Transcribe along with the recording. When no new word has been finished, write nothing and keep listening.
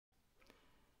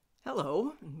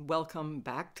Hello, and welcome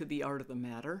back to The Art of the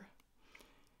Matter.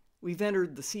 We've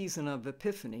entered the season of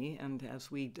Epiphany, and as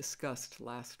we discussed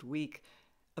last week,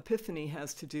 Epiphany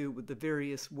has to do with the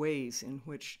various ways in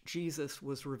which Jesus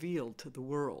was revealed to the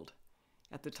world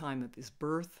at the time of his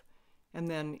birth and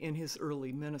then in his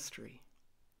early ministry.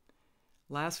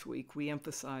 Last week, we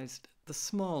emphasized the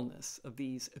smallness of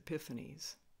these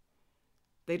epiphanies.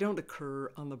 They don't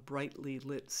occur on the brightly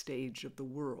lit stage of the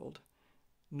world,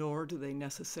 nor do they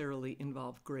necessarily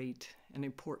involve great and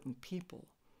important people,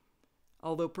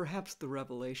 although perhaps the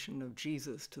revelation of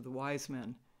Jesus to the wise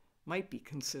men might be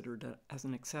considered as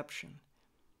an exception,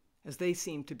 as they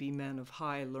seemed to be men of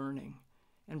high learning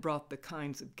and brought the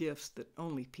kinds of gifts that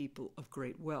only people of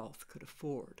great wealth could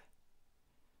afford.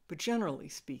 But generally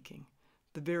speaking,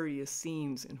 the various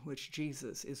scenes in which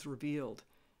Jesus is revealed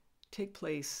take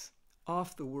place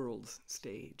off the world's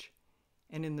stage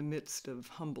and in the midst of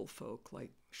humble folk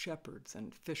like shepherds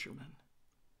and fishermen.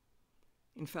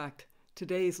 In fact,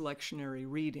 today's lectionary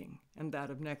reading and that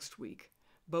of next week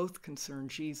both concern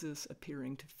Jesus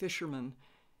appearing to fishermen,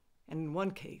 and in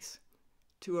one case,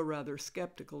 to a rather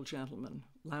skeptical gentleman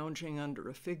lounging under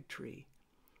a fig tree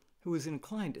who was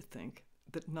inclined to think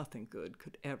that nothing good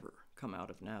could ever come out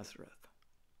of Nazareth.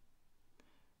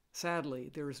 Sadly,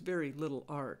 there is very little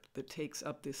art that takes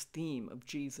up this theme of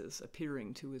Jesus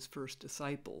appearing to his first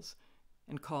disciples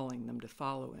and calling them to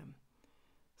follow him.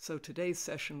 So today's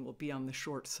session will be on the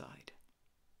short side,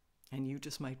 and you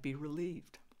just might be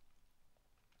relieved.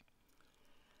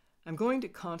 I'm going to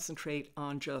concentrate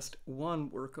on just one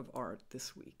work of art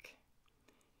this week.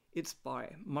 It's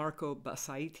by Marco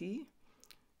Bassaiti,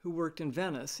 who worked in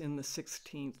Venice in the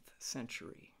 16th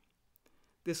century.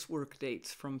 This work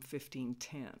dates from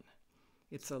 1510.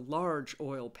 It's a large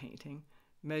oil painting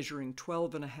measuring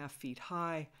 12.5 feet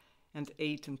high and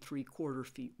 8 3/4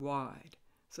 feet wide,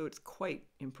 so it's quite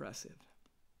impressive.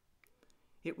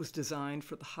 It was designed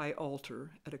for the high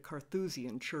altar at a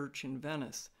Carthusian church in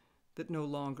Venice that no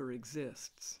longer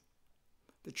exists.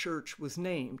 The church was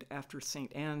named after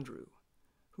St. Andrew,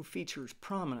 who features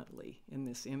prominently in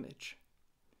this image.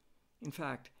 In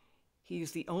fact, he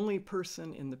is the only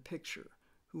person in the picture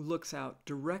who looks out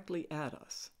directly at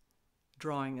us,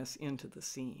 drawing us into the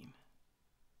scene.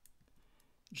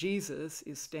 Jesus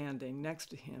is standing next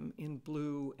to him in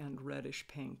blue and reddish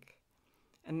pink,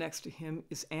 and next to him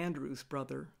is Andrew's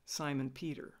brother, Simon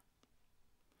Peter.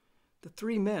 The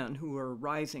three men who are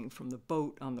rising from the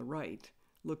boat on the right,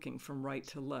 looking from right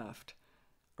to left,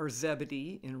 are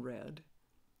Zebedee in red,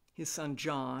 his son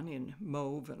John in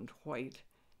mauve and white,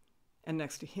 and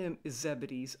next to him is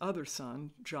Zebedee's other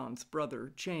son, John's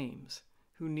brother, James,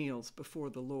 who kneels before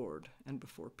the Lord and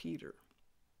before Peter.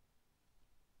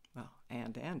 Well,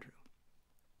 and Andrew.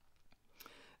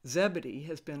 Zebedee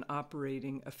has been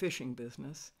operating a fishing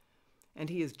business, and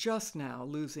he is just now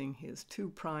losing his two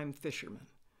prime fishermen,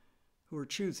 who are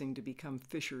choosing to become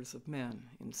fishers of men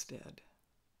instead.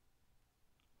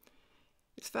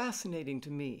 It's fascinating to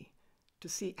me to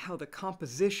see how the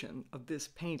composition of this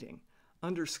painting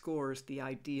underscores the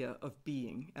idea of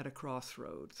being at a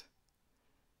crossroads.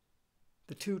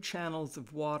 The two channels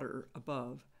of water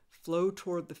above flow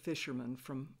toward the fishermen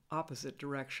from opposite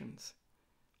directions,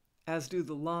 as do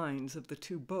the lines of the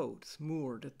two boats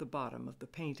moored at the bottom of the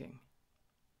painting.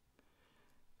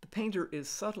 The painter is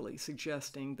subtly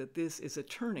suggesting that this is a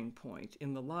turning point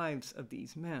in the lives of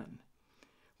these men,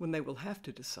 when they will have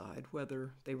to decide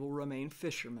whether they will remain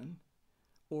fishermen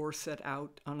or set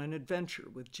out on an adventure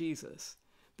with Jesus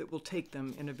that will take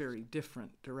them in a very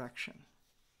different direction.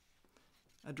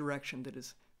 A direction that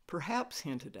is perhaps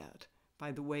hinted at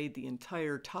by the way the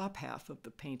entire top half of the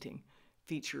painting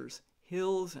features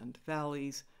hills and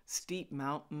valleys, steep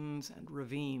mountains and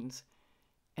ravines,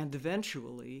 and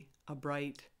eventually a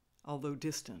bright, although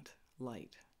distant,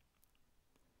 light.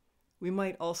 We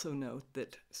might also note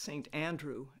that St.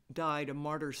 Andrew died a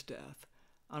martyr's death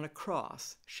on a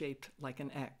cross shaped like an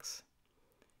X.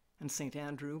 And St.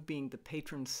 Andrew, being the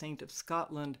patron saint of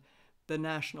Scotland, the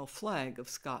national flag of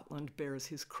Scotland bears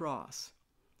his cross,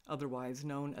 otherwise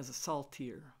known as a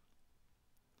saltire.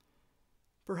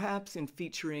 Perhaps in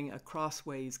featuring a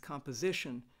crossways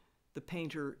composition, the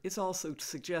painter is also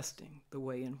suggesting the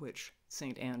way in which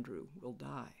St. Andrew will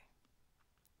die.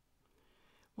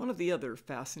 One of the other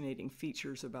fascinating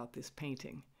features about this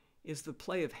painting is the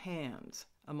play of hands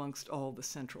amongst all the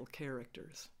central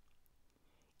characters.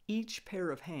 Each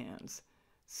pair of hands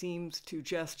seems to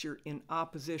gesture in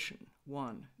opposition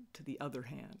one to the other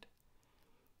hand.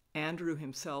 Andrew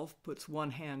himself puts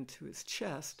one hand to his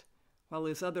chest, while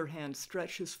his other hand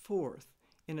stretches forth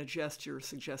in a gesture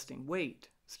suggesting, wait,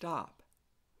 stop.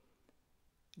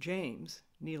 James,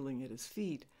 kneeling at his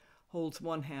feet, holds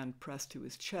one hand pressed to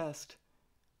his chest,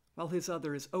 while his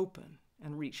other is open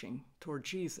and reaching toward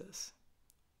Jesus.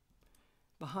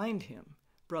 Behind him,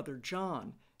 Brother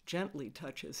John gently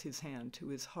touches his hand to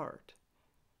his heart,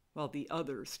 while the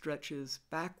other stretches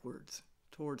backwards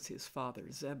towards his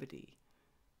father Zebedee,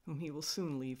 whom he will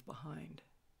soon leave behind.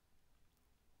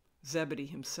 Zebedee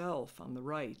himself, on the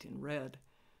right in red,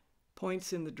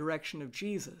 points in the direction of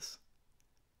Jesus,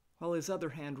 while his other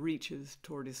hand reaches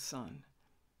toward his son,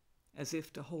 as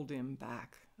if to hold him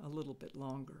back a little bit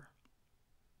longer.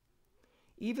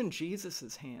 Even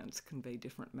Jesus' hands convey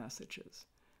different messages.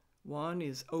 One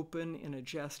is open in a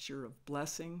gesture of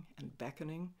blessing and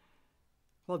beckoning,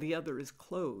 while the other is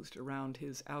closed around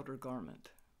his outer garment,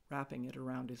 wrapping it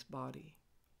around his body.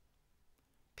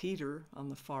 Peter, on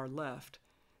the far left,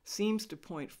 seems to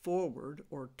point forward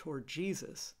or toward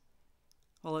Jesus,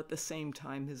 while at the same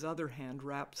time his other hand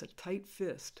wraps a tight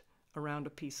fist around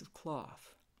a piece of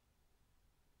cloth.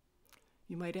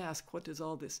 You might ask, what does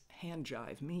all this hand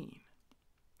jive mean?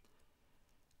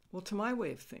 Well, to my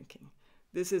way of thinking,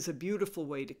 this is a beautiful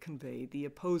way to convey the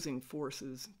opposing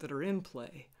forces that are in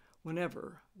play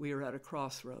whenever we are at a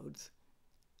crossroads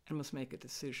and must make a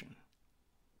decision,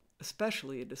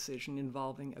 especially a decision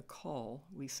involving a call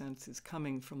we sense is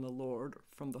coming from the Lord or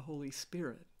from the Holy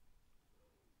Spirit.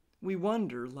 We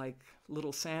wonder, like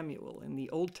little Samuel in the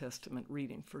Old Testament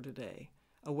reading for today,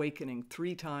 awakening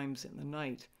 3 times in the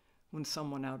night when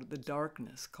someone out of the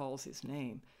darkness calls his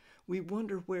name. We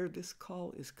wonder where this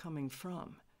call is coming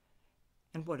from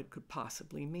and what it could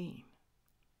possibly mean.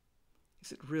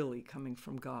 Is it really coming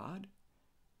from God?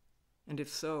 And if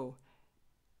so,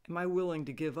 am I willing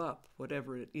to give up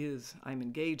whatever it is I'm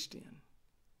engaged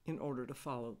in order to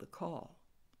follow the call?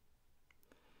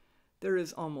 There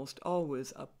is almost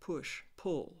always a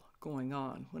push-pull going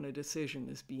on when a decision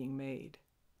is being made.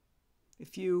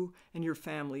 If you and your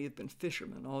family have been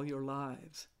fishermen all your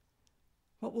lives,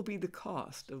 what will be the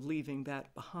cost of leaving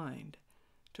that behind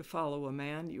to follow a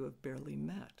man you have barely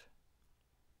met?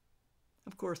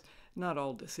 Of course, not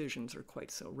all decisions are quite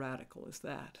so radical as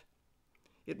that.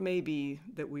 It may be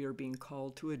that we are being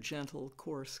called to a gentle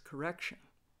course correction,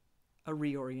 a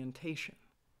reorientation,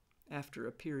 after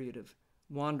a period of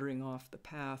wandering off the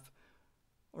path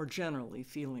or generally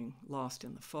feeling lost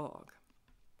in the fog.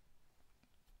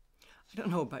 I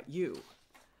don't know about you,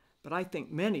 but I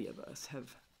think many of us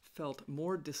have felt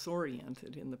more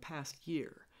disoriented in the past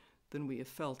year than we have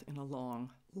felt in a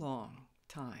long, long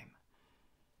time.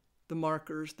 The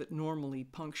markers that normally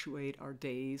punctuate our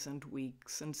days and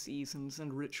weeks and seasons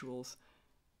and rituals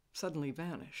suddenly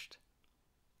vanished,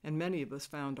 and many of us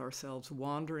found ourselves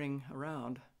wandering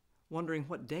around, wondering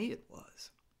what day it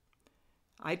was.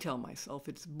 I tell myself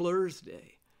it's Blur's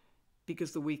Day,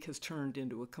 because the week has turned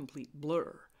into a complete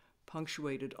blur,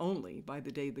 punctuated only by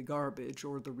the day the garbage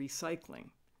or the recycling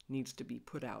needs to be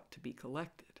put out to be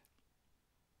collected.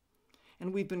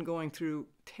 And we've been going through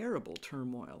terrible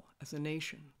turmoil as a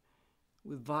nation,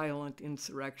 with violent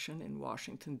insurrection in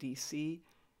Washington, D.C.,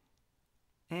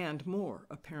 and more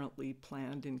apparently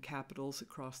planned in capitals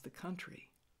across the country.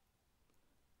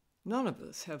 None of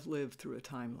us have lived through a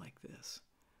time like this,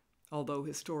 although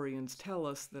historians tell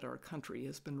us that our country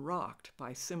has been rocked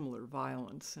by similar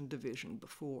violence and division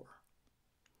before.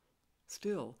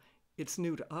 Still, it's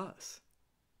new to us,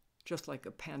 just like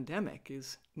a pandemic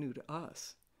is new to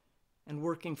us, and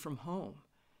working from home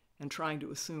and trying to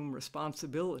assume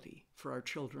responsibility for our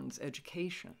children's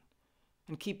education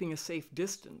and keeping a safe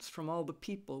distance from all the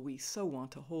people we so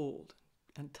want to hold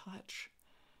and touch.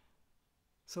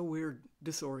 So we're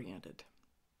disoriented.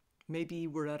 Maybe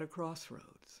we're at a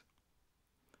crossroads.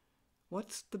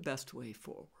 What's the best way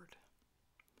forward?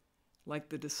 Like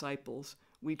the disciples,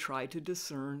 we try to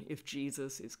discern if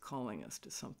Jesus is calling us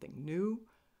to something new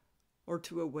or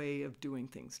to a way of doing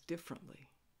things differently.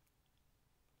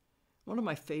 One of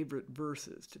my favorite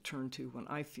verses to turn to when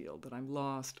I feel that I'm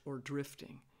lost or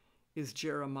drifting is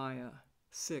Jeremiah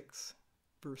 6,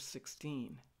 verse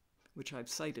 16, which I've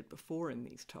cited before in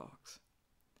these talks.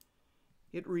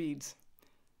 It reads,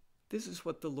 "This is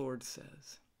what the Lord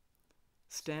says,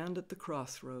 stand at the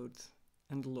crossroads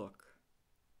and look.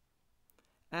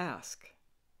 Ask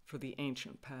for the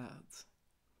ancient paths.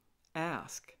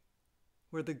 Ask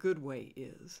where the good way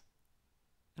is,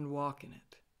 and walk in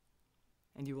it,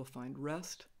 and you will find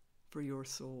rest for your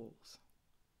souls."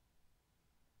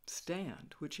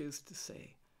 Stand, which is to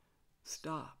say,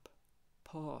 stop,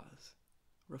 pause,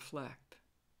 reflect.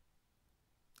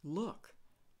 Look,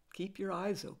 keep your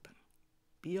eyes open.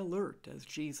 Be alert, as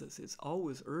Jesus is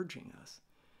always urging us.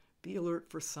 Be alert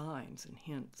for signs and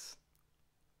hints.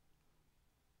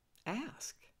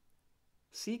 Ask.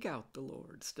 Seek out the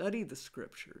Lord, study the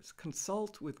Scriptures,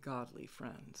 consult with godly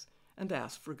friends, and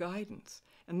ask for guidance.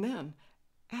 And then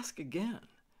ask again,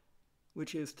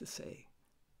 which is to say,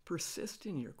 persist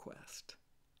in your quest.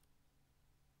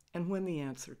 And when the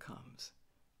answer comes,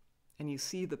 and you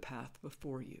see the path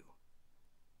before you,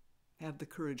 have the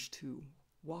courage to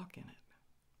walk in it.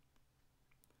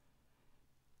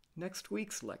 Next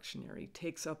week's lectionary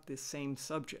takes up this same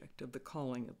subject of the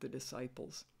calling of the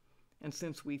disciples. And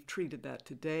since we've treated that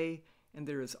today, and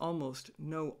there is almost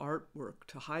no artwork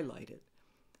to highlight it,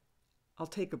 I'll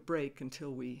take a break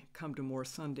until we come to more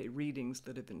Sunday readings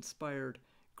that have inspired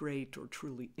great or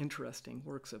truly interesting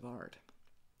works of art.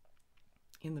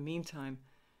 In the meantime,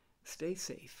 stay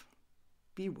safe,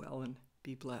 be well, and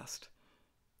be blessed.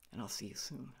 And I'll see you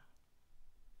soon.